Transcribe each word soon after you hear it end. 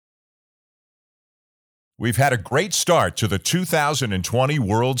We've had a great start to the 2020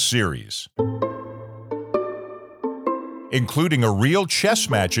 World Series, including a real chess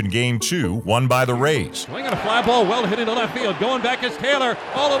match in Game 2, won by the Rays. Swinging a fly ball, well hit into left field. Going back is Taylor,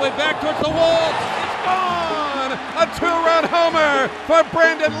 all the way back towards the wall. It's gone! A two-run homer for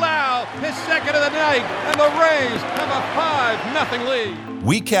Brandon Lau, his second of the night, and the Rays have a 5-0 lead.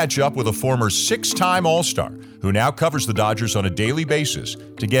 We catch up with a former six-time All-Star who now covers the Dodgers on a daily basis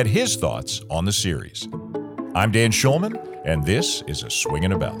to get his thoughts on the series. I'm Dan Schulman, and this is A Swing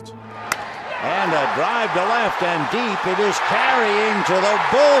and a Belt. And a drive to left and deep. It is carrying to the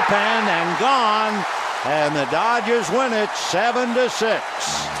bullpen and gone. And the Dodgers win it 7-6.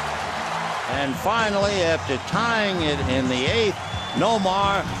 And finally, after tying it in the 8th,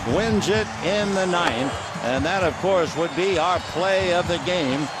 Nomar wins it in the 9th. And that, of course, would be our play of the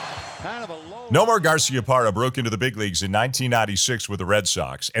game. Kind of a low... Nomar Garciaparra broke into the big leagues in 1996 with the Red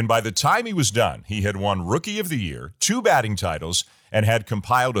Sox, and by the time he was done, he had won Rookie of the Year, 2 batting titles, and had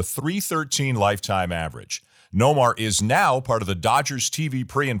compiled a .313 lifetime average. Nomar is now part of the Dodgers TV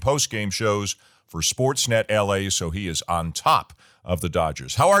pre- and post-game shows for SportsNet LA, so he is on top of the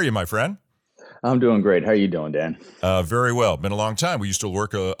Dodgers. How are you, my friend? I'm doing great. How are you doing, Dan? Very well. Been a long time. We used to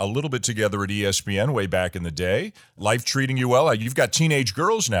work a little bit together at ESPN way back in the day. Life treating you well? You've got teenage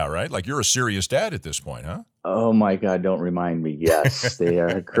girls now, right? Like, you're a serious dad at this point, huh? Oh, my God. Don't remind me. Yes, they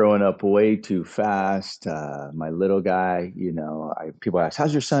are growing up way too fast. My little guy, people ask,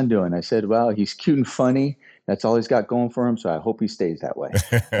 how's your son doing? I said, well, he's cute and funny. That's all he's got going for him, so I hope he stays that way.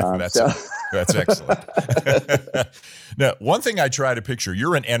 That's excellent. Now, one thing I try to picture,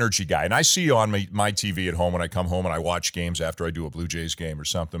 you're an energy guy, and I see you on my TV at home when I come home and I watch games after I do a Blue Jays game or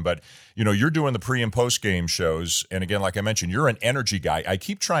something, but, you're doing the pre- and post-game shows, and again, like I mentioned, you're an energy guy. I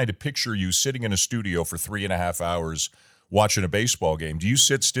keep trying to picture you sitting in a studio for 3.5 hours watching a baseball game. Do you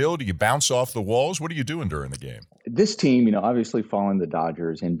sit still? Do you bounce off the walls? What are you doing during the game? This team, obviously following the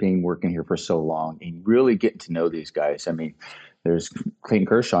Dodgers and working here for so long and really getting to know these guys. I mean, there's Clayton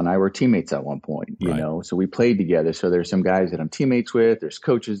Kershaw and I were teammates at one point, so we played together. So there's some guys that I'm teammates with. There's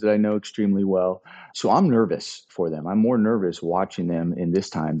coaches that I know extremely well. So I'm nervous for them. I'm more nervous watching them in this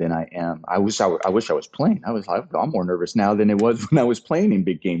time than I am. I wish I was playing. I'm more nervous now than it was when I was playing in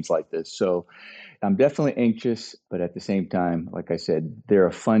big games like this. So I'm definitely anxious, but at the same time, like I said, they're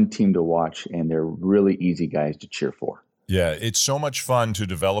a fun team to watch, and they're really easy guys to cheer for. Yeah, it's so much fun to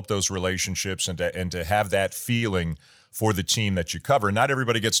develop those relationships and to have that feeling for the team that you cover. Not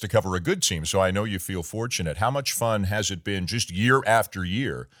everybody gets to cover a good team, so I know you feel fortunate. How much fun has it been just year after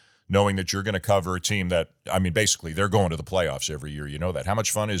year knowing that you're going to cover a team that, basically they're going to the playoffs every year, you know that. How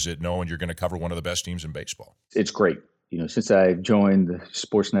much fun is it knowing you're going to cover one of the best teams in baseball? It's great. Since I joined the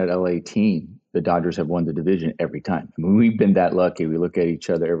SportsNet LA team, the Dodgers have won the division every time. We've been that lucky. We look at each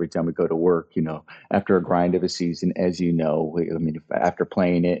other every time we go to work, after a grind of a season, as you know, after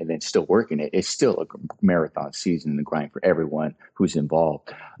playing it and then still working it, it's still a marathon season and a grind for everyone who's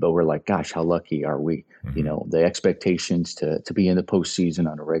involved. But we're like, gosh, how lucky are we? Mm-hmm. The expectations to be in the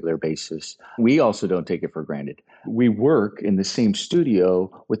postseason on a regular basis. We also don't take it for granted. We work in the same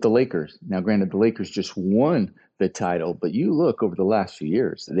studio with the Lakers. Now, granted, the Lakers just won the title, but you look over the last few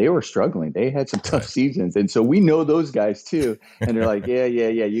years, they were struggling. They had some tough seasons. And so we know those guys too. And they're like, yeah,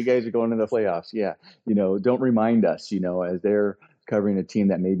 you guys are going to the playoffs. Yeah. Don't remind us, as they're covering a team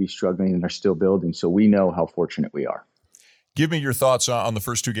that may be struggling and are still building. So we know how fortunate we are. Give me your thoughts on the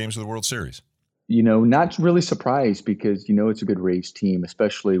first 2 games of the World Series. Not really surprised because, it's a good Rays team,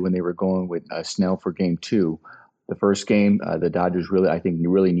 especially when they were going with Snell for game 2. The first game, the Dodgers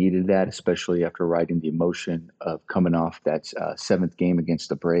really needed that, especially after riding the emotion of coming off that 7th game against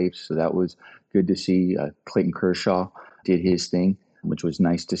the Braves. So that was good to see. Clayton Kershaw did his thing, which was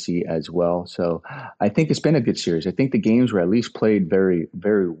nice to see as well. So I think it's been a good series. I think the games were at least played very,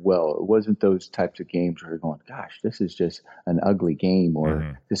 very well. It wasn't those types of games where you're going, gosh, this is just an ugly game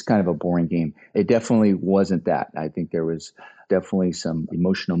or just kind of a boring game. It definitely wasn't that. I think there was definitely some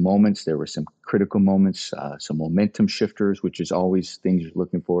emotional moments. There were some critical moments, some momentum shifters, which is always things you're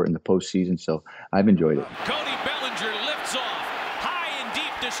looking for in the postseason. So I've enjoyed it. Cody Bellinger lifts off, high and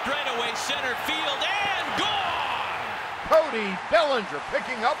deep to straightaway center field, and gone! Cody Bellinger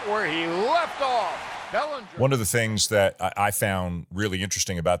picking up where he left off. Bellinger. One of the things that I found really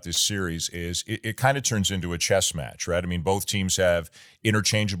interesting about this series is it kind of turns into a chess match, right? Both teams have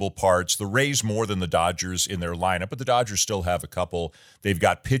interchangeable parts. The Rays more than the Dodgers in their lineup, but the Dodgers still have a couple. They've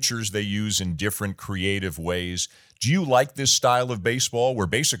got pitchers they use in different creative ways. Do you like this style of baseball where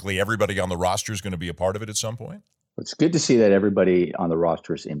basically everybody on the roster is going to be a part of it at some point? It's good to see that everybody on the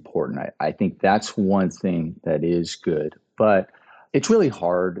roster is important. I think that's one thing that is good, but it's really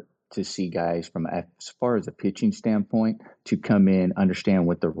hard to see guys from as far as a pitching standpoint to come in, understand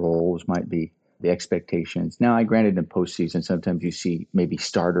what the roles might be, the expectations. Now, granted, in postseason, sometimes you see maybe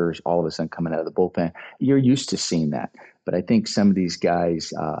starters all of a sudden coming out of the bullpen. You're used to seeing that. But I think some of these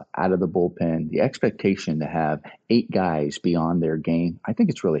guys out of the bullpen, the expectation to have 8 guys beyond their game, I think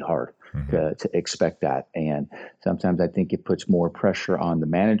it's really hard to expect that. And sometimes I think it puts more pressure on the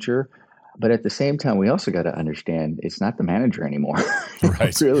manager. But at the same time, we also got to understand it's not the manager anymore. Right.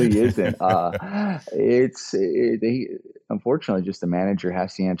 It really isn't. Unfortunately, just the manager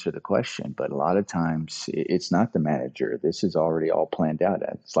has to answer the question. But a lot of times it's not the manager. This is already all planned out.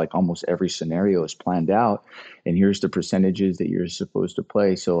 It's like almost every scenario is planned out. And here's the percentages that you're supposed to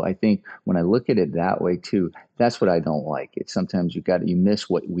play. So I think when I look at it that way, too, that's what I don't like. It's sometimes you miss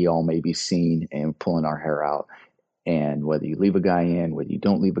what we all may be seeing and pulling our hair out. And whether you leave a guy in, whether you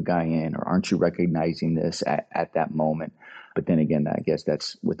don't leave a guy in, or aren't you recognizing this at that moment? But then again, I guess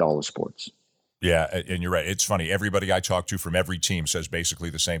that's with all the sports. Yeah, and you're right. It's funny. Everybody I talk to from every team says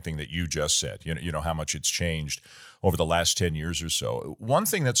basically the same thing that you just said. You know how much it's changed over the last 10 years or so. One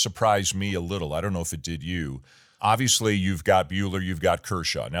thing that surprised me a little, I don't know if it did you, obviously you've got Buehler, you've got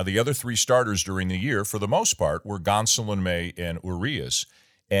Kershaw. Now, the other 3 starters during the year, for the most part, were Gonsolin, May, and Urias.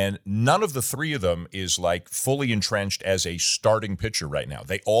 And none of the 3 of them is like fully entrenched as a starting pitcher right now.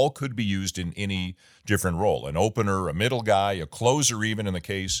 They all could be used in any different role, an opener, a middle guy, a closer, even in the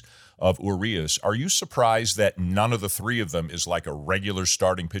case of Urias. Are you surprised that none of the 3 of them is like a regular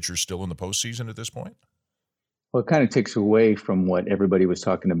starting pitcher still in the postseason at this point? Well, it kind of takes away from what everybody was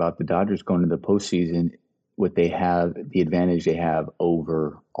talking about, the Dodgers going to the postseason, what they have, the advantage they have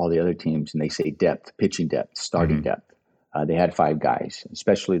over all the other teams. And they say depth, pitching depth, starting depth. They had 5 guys,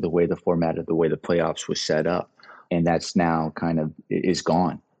 especially the way the format of the way the playoffs was set up. And that's now kind of is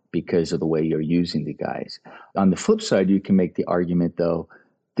gone because of the way you're using the guys. On the flip side, you can make the argument, though,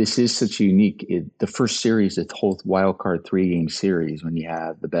 this is such a unique, the first series, the whole wild card 3-game series, when you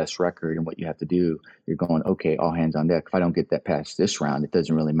have the best record and what you have to do, you're going, okay, all hands on deck. If I don't get that past this round, it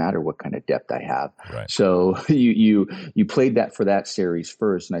doesn't really matter what kind of depth I have. Right. So you played that for that series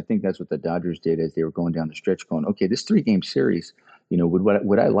first. And I think that's what the Dodgers did as they were going down the stretch going, okay, this 3-game series,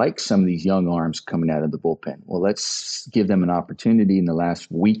 would I like some of these young arms coming out of the bullpen? Well, let's give them an opportunity in the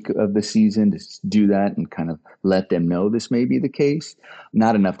last week of the season to do that and kind of let them know this may be the case.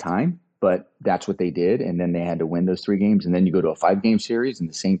 Not enough time, but that's what they did. And then they had to win those 3 games. And then you go to a 5-game series and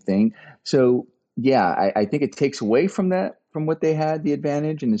the same thing. So, yeah, I think it takes away from that, from what they had, the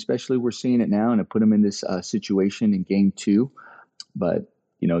advantage. And especially we're seeing it now, and it put them in this situation in game 2. But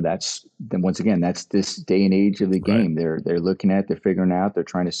that's this day and age of the game. Right. They're looking at, they're figuring out, they're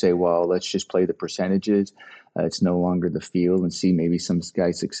trying to say, well, let's just play the percentages. It's no longer the field, and see maybe some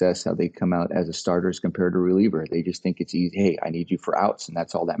guys' success, how they come out as a starters compared to reliever. They just think it's easy. Hey, I need you for outs, and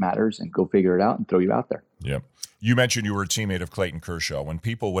that's all that matters, and go figure it out and throw you out there. Yep. You mentioned you were a teammate of Clayton Kershaw. When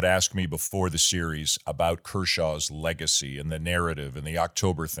people would ask me before the series about Kershaw's legacy and the narrative and the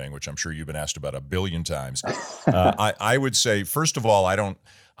October thing, which I'm sure you've been asked about 1 billion times, I would say, first of all, I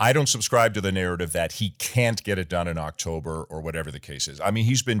don't subscribe to the narrative that he can't get it done in October or whatever the case is. I mean,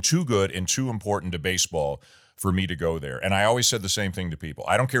 he's been too good and too important to baseball for me to go there. And I always said the same thing to people.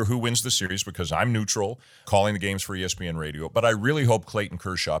 I don't care who wins the series because I'm neutral, calling the games for ESPN Radio, but I really hope Clayton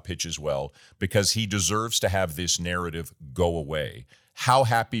Kershaw pitches well because he deserves to have this narrative go away. How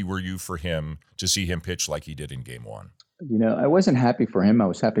happy were you for him to see him pitch like he did in Game 1? I wasn't happy for him. I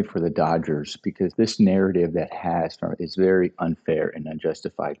was happy for the Dodgers because this narrative that is very unfair and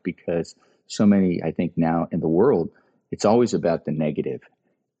unjustified because so many, I think now in the world, it's always about the negative.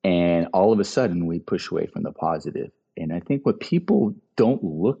 And all of a sudden we push away from the positive. And I think what people don't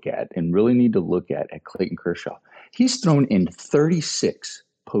look at and really need to look at Clayton Kershaw, he's thrown in 36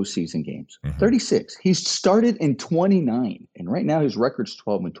 postseason games. 36. He's started in 29, and right now his record's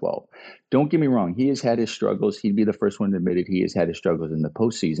 12-12. Don't get me wrong; he has had his struggles. He'd be the first one to admit it. He has had his struggles in the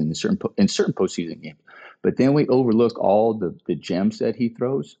postseason, in certain postseason games. But then we overlook all the gems that he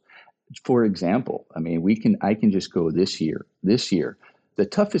throws. For example, I mean, I can just go this year. The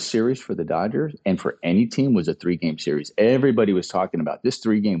toughest series for the Dodgers and for any team was a 3-game series. Everybody was talking about this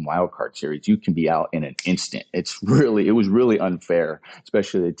 3-game wild card series. You can be out in an instant. It was really unfair,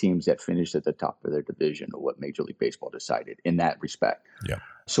 especially the teams that finished at the top of their division or what Major League Baseball decided in that respect. Yeah.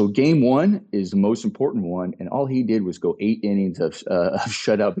 So Game 1 is the most important one, and all he did was go 8 innings of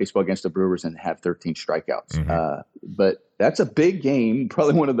shutout baseball against the Brewers and have 13 strikeouts. But that's a big game,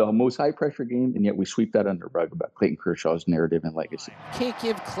 probably one of the most high-pressure games, and yet we sweep that under the rug about Clayton Kershaw's narrative and legacy. Can't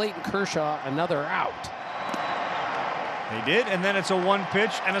give Clayton Kershaw another out. They did, and then it's a 1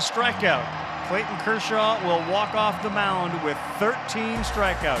 pitch and a strikeout. Clayton Kershaw will walk off the mound with 13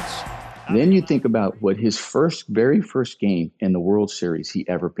 strikeouts. Then you think about what his very first game in the World Series he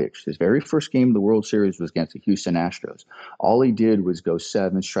ever pitched. His very first game of the World Series was against the Houston Astros. All he did was go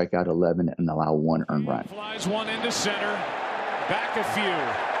 7, strike out 11, and allow 1 earned run. Flies one into center, back a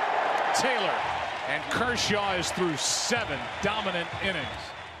few. Taylor and Kershaw is through 7 dominant innings.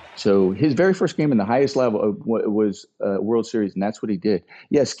 So his very first game in the highest level was World Series, and that's what he did.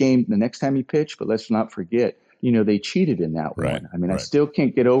 Yes, the next time he pitched, but let's not forget, they cheated in that one. I mean, I still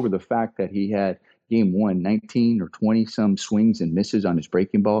can't get over the fact that he had game 1, 19 or 20 some swings and misses on his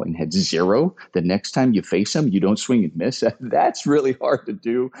breaking ball and had 0. The next time you face him, you don't swing and miss. That's really hard to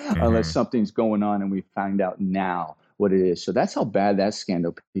do unless something's going on and we find out now what it is. So that's how bad that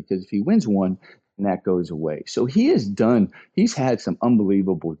scandal, because if he wins one, and that goes away. So he's had some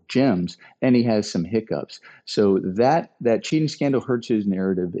unbelievable gems and he has some hiccups. So that cheating scandal hurts his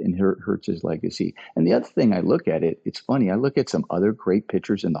narrative and hurts his legacy. And the other thing I look at it's funny, I look at some other great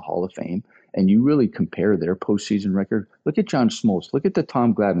pitchers in the Hall of Fame and you really compare their postseason record. Look at John Smoltz, look at the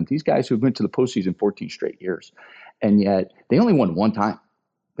Tom Glavine, these guys who went to the postseason 14 straight years. And yet they only won one time.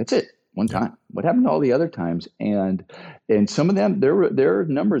 That's it. One time. What happened to all the other times? And some of them, their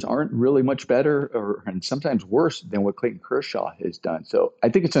numbers aren't really much better and sometimes worse than what Clayton Kershaw has done. So I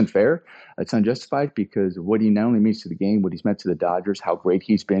think it's unfair. It's unjustified because of what he not only means to the game, what he's meant to the Dodgers, how great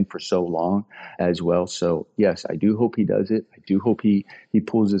he's been for so long as well. So yes, I do hope he does it. I do hope he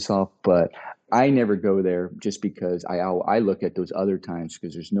pulls this off, but I never go there just because I look at those other times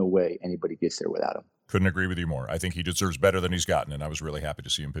because there's no way anybody gets there without him. Couldn't agree with you more. I think he deserves better than he's gotten, and I was really happy to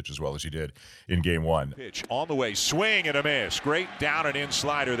see him pitch as well as he did in Game 1. Pitch on the way, swing and a miss. Great down and in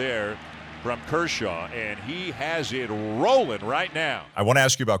slider there from Kershaw, and he has it rolling right now. I want to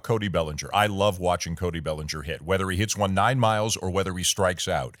ask you about Cody Bellinger. I love watching Cody Bellinger hit. Whether he hits one 9 miles or whether he strikes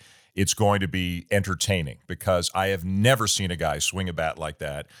out, it's going to be entertaining because I have never seen a guy swing a bat like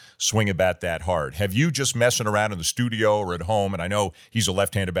that, swing a bat that hard. Have you just messing around in the studio or at home, and I know he's a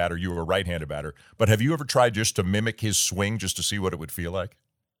left-handed batter, you are a right-handed batter, but have you ever tried just to mimic his swing just to see what it would feel like?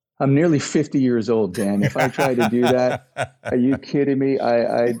 I'm nearly 50 years old, Dan. If I tried to do that, are you kidding me?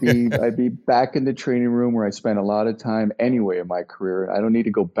 I'd be back in the training room where I spent a lot of time anyway in my career. I don't need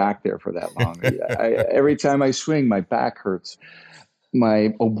to go back there for that long. Every time I swing, my back hurts. My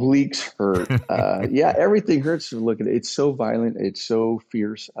obliques hurt. Everything hurts to look at it. It's so violent. It's so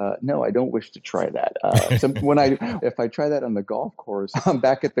fierce. No, I don't wish to try that. If I try that on the golf course, I'm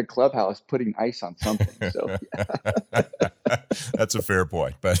back at the clubhouse putting ice on something. So that's a fair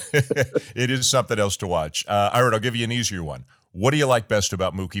point, but it is something else to watch. All right, I'll give you an easier one. What do you like best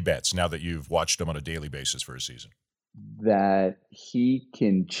about Mookie Betts now that you've watched him on a daily basis for a season? That he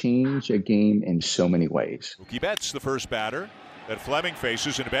can change a game in so many ways. Mookie Betts, the first batter that Fleming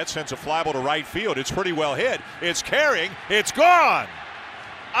faces, and Betts sends a fly ball to right field. It's pretty well hit. It's carrying. It's gone.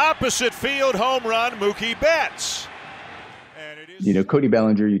 Opposite field home run, Mookie Betts. Cody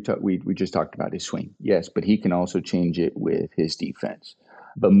Bellinger, we just talked about his swing. Yes, but he can also change it with his defense.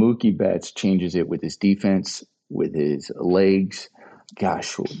 But Mookie Betts changes it with his defense, with his legs.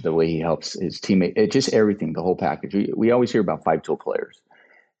 Gosh, the way he helps his teammate, just everything, the whole package. We always hear about 5-tool players,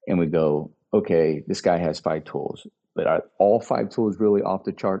 and we go, okay, this guy has 5 tools. But are all 5 tools really off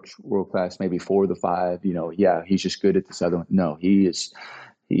the charts, world class? Maybe 4 of the 5. He's just good at this other one. No, he's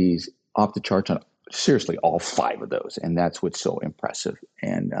off the charts on seriously all 5 of those, and that's what's so impressive.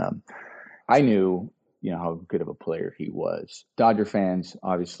 And I knew, how good of a player he was. Dodger fans,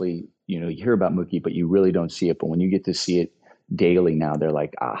 obviously, you hear about Mookie, but you really don't see it. But when you get to see it daily now, they're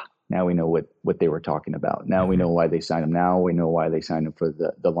like, now we know what they were talking about. Now we know why they signed him. Now we know why they signed him for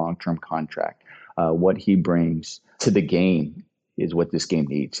the long-term contract. What he brings to the game is what this game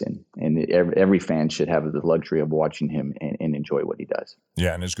needs. And every fan should have the luxury of watching him and enjoy what he does.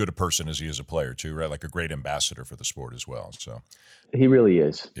 Yeah, and as good a person as he is a player, too, right? Like a great ambassador for the sport as well. So he really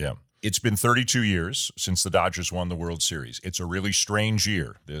is. Yeah. It's been 32 years since the Dodgers won the World Series. It's a really strange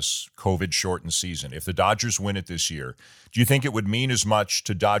year, this COVID-shortened season. If the Dodgers win it this year, do you think it would mean as much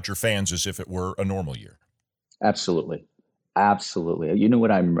to Dodger fans as if it were a normal year? Absolutely. Absolutely. You know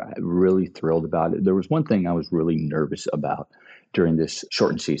what I'm really thrilled about? There was one thing I was really nervous about during this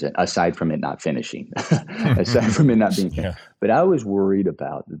shortened season, aside from it not finishing, aside from it not being finished. Yeah. But I was worried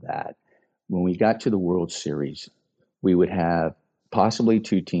about that. When we got to the World Series, we would have possibly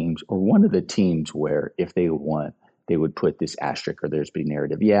 2 teams or one of the teams where if they won, they would put this asterisk or there's big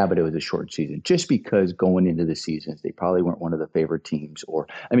narrative. Yeah, but it was a short season. Just because going into the seasons, they probably weren't one of the favorite teams.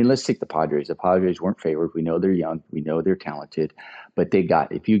 Let's take the Padres. The Padres weren't favored. We know they're young. We know they're talented. But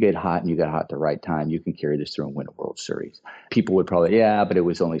if you get hot and you got hot at the right time, you can carry this through and win a World Series. People would probably, but it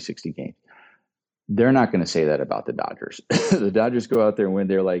was only 60 games. They're not going to say that about the Dodgers. The Dodgers go out there and win.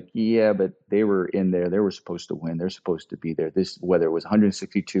 They're like, yeah, but they were in there. They were supposed to win. They're supposed to be there. This, whether it was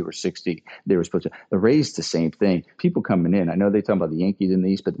 162 or 60, they were supposed to. The Rays, the same thing. People coming in, I know they talk about the Yankees in the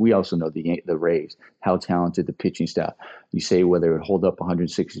East, but we also know the Rays, how talented the pitching staff. You say whether it hold up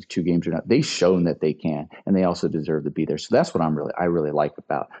 162 games or not. They've shown that they can, and they also deserve to be there. So that's what I really like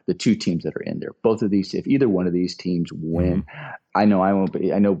about the two teams that are in there. Both of these, if either one of these teams win, I know I won't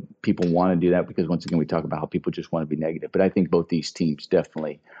be. I know people want to do that because once again we talk about how people just want to be negative. But I think both these teams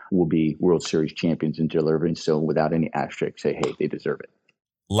definitely will be World Series champions and delivering. So without any asterisk, say, hey, they deserve it.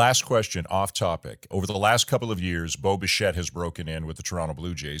 Last question, off topic. Over the last couple of years, Bo Bichette has broken in with the Toronto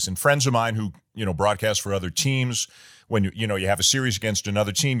Blue Jays, and friends of mine who broadcast for other teams. When you have a series against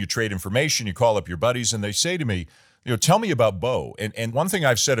another team, you trade information, you call up your buddies, and they say to me, tell me about Bo. And one thing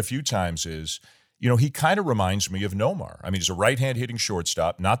I've said a few times is, he kind of reminds me of Nomar. I mean, he's a right-hand hitting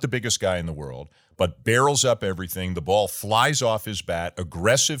shortstop, not the biggest guy in the world, but barrels up everything. The ball flies off his bat,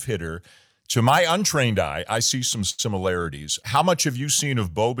 aggressive hitter. To my untrained eye, I see some similarities. How much have you seen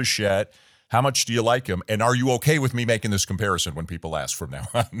of Bo Bichette? How much do you like him? And are you okay with me making this comparison when people ask from now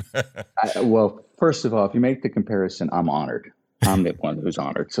on? Well, first of all, if you make the comparison, I'm honored. I'm the one who's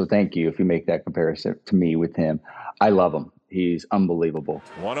honored. So thank you if you make that comparison to me with him. I love him. He's unbelievable.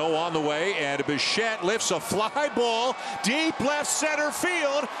 1-0 on the way, and Bichette lifts a fly ball deep left center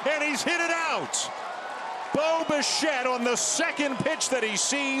field, and he's hit it out. Bo Bichette on the second pitch that he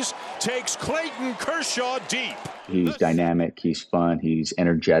sees takes Clayton Kershaw deep. He's dynamic. He's fun. He's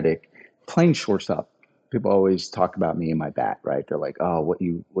energetic. Playing shortstop. People always talk about me and my bat, right? They're like, oh, what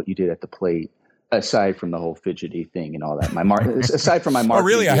you did at the plate. Aside from the whole fidgety thing and all that, aside from my marketing. Oh,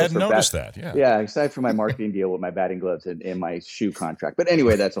 really? I hadn't deal noticed that. Yeah. Yeah. Aside from my marketing deal with my batting gloves and my shoe contract. But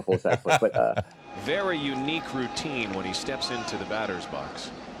anyway, that's a whole side. But very unique routine when he steps into the batter's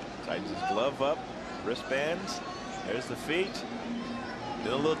box. Tightens his glove up, wristbands. There's the feet.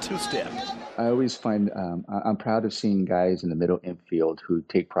 Did a little two-step. I always find I'm proud of seeing guys in the middle infield who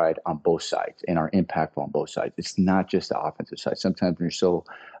take pride on both sides and are impactful on both sides. It's not just the offensive side. Sometimes when you're so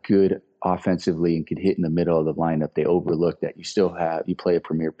good offensively and can hit in the middle of the lineup, they overlook that you play a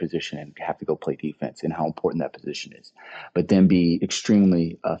premier position and have to go play defense and how important that position is. But then be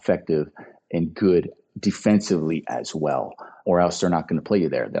extremely effective and good defensively as well, or else they're not going to play you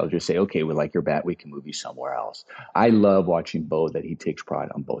there. They'll just say, okay, we like your bat, we can move you somewhere else. I love watching Bo, that he takes pride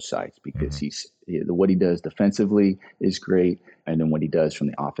on both sides because what he does defensively is great, and then what he does from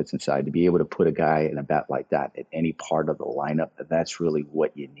the offensive side, to be able to put a guy in a bat like that at any part of the lineup, that's really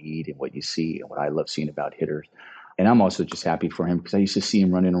what you need and what you see and what I love seeing about hitters. And I'm also just happy for him because I used to see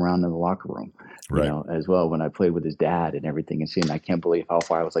him running around in the locker room, as well when I played with his dad and everything, and seeing, I can't believe how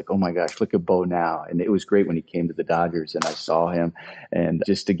far I was like, oh my gosh, look at Bo now. And it was great when he came to the Dodgers and I saw him, and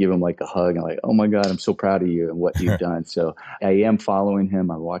just to give him like a hug and like, oh my God, I'm so proud of you and what you've done. So I am following him.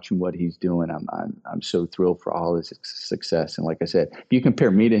 I'm watching what he's doing. I'm so thrilled for all his success. And like I said, if you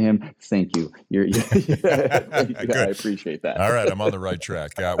compare me to him, thank you. I appreciate that. All right, I'm on the right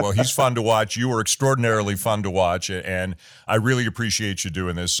track. Well, he's fun to watch. You were extraordinarily fun to watch, and I really appreciate you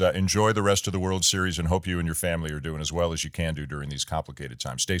doing this. Enjoy the rest of the World Series, and hope you and your family are doing as well as you can do during these complicated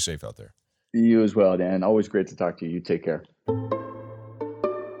times. Stay safe out there. You as well, Dan. Always great to talk to you. You take care.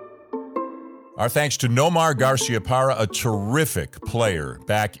 Our thanks to Nomar Garciaparra, a terrific player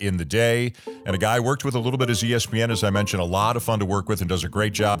back in the day, and a guy I worked with a little bit as ESPN, as I mentioned, a lot of fun to work with, and does a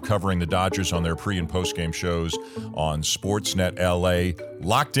great job covering the Dodgers on their pre- and post-game shows on SportsNet LA.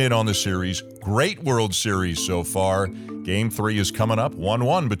 Locked in on the series. Great World Series so far. Game 3 is coming up,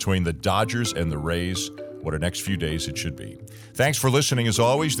 1-1 between the Dodgers and the Rays. What a next few days it should be. Thanks for listening, as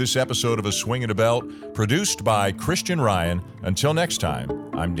always. This episode of A Swing and a Belt, produced by Christian Ryan. Until next time,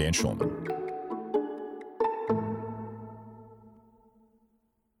 I'm Dan Schulman.